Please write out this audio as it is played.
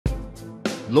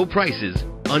low prices,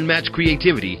 unmatched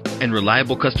creativity, and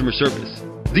reliable customer service.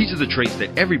 These are the traits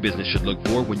that every business should look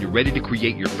for when you're ready to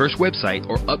create your first website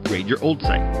or upgrade your old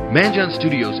site. ManJon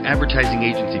Studios Advertising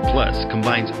Agency Plus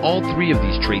combines all three of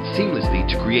these traits seamlessly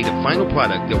to create a final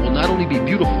product that will not only be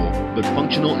beautiful, but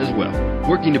functional as well.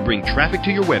 Working to bring traffic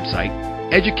to your website,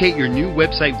 educate your new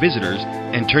website visitors,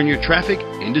 and turn your traffic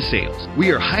into sales.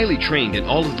 We are highly trained in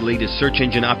all of the latest search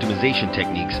engine optimization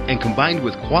techniques, and combined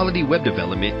with quality web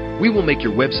development, we will make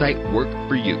your website work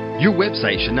for you. Your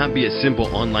website should not be a simple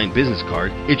online business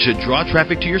card. It should draw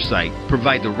traffic to your site,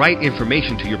 provide the right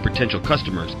information to your potential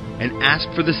customers, and ask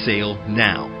for the sale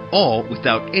now, all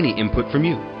without any input from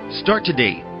you. Start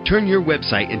today. Turn your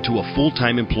website into a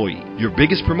full-time employee, your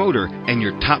biggest promoter, and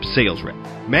your top sales rep.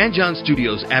 ManJon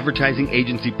Studios Advertising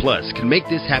Agency Plus can make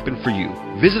this happen for you.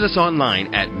 Visit us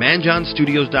online at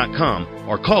manjonstudios.com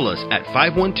or call us at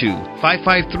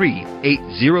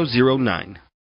 512-553-8009.